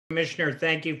Commissioner,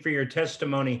 thank you for your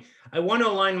testimony. I want to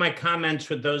align my comments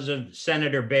with those of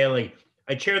Senator Bailey.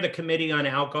 I chair the Committee on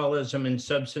Alcoholism and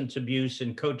Substance Abuse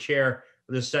and co-chair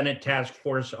of the Senate Task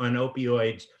Force on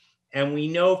Opioids. And we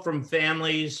know from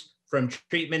families, from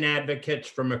treatment advocates,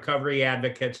 from recovery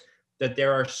advocates, that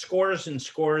there are scores and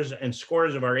scores and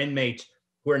scores of our inmates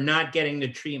who are not getting the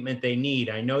treatment they need.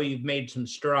 I know you've made some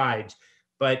strides,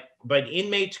 but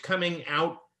inmates coming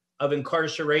out of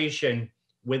incarceration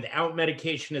without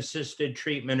medication-assisted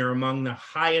treatment are among the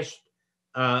highest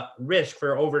risk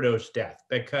for overdose death,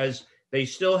 because they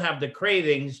still have the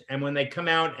cravings, and when they come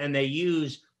out and they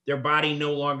use, their body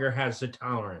no longer has the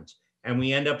tolerance, and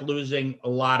we end up losing a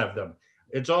lot of them.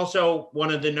 It's also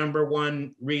one of the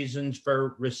 #1 reasons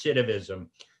for recidivism.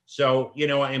 So,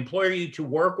 I implore you to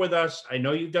work with us. I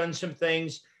know you've done some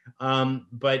things,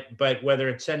 but whether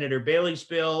it's Senator Bailey's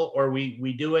bill or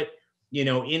we do it,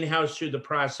 in-house through the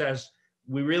process,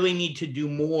 we really need to do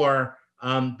more,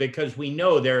 because we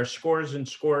know there are scores and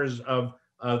scores of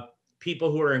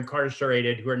people who are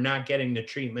incarcerated who are not getting the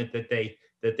treatment that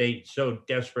they so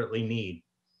desperately need.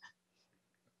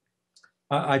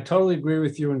 I totally agree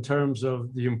with you in terms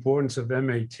of the importance of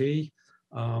MAT.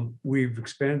 We've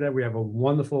expanded that. We have a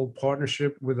wonderful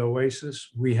partnership with Oasis.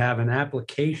 We have an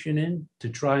application in to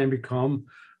try and become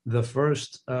the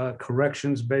first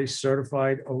corrections-based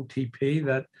certified OTP.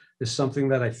 That is something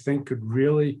that I think could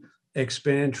really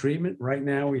expand treatment. Right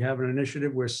now, we have an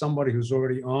initiative where somebody who's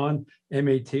already on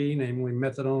MAT, namely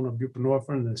methadone or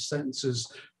buprenorphine, the sentence is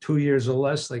 2 years or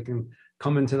less, they can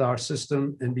come into our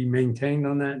system and be maintained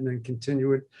on that and then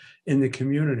continue it in the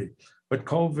community. But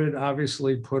COVID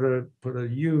obviously put a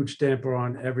huge damper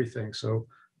on everything. So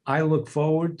I look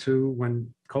forward to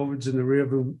when COVID's in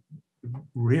the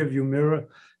rearview mirror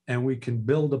and we can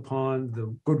build upon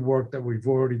the good work that we've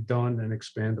already done and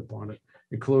expand upon it,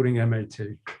 including MAT.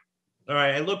 All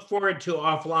right, I look forward to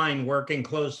offline working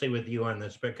closely with you on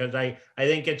this, because I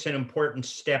think it's an important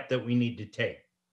step that we need to take.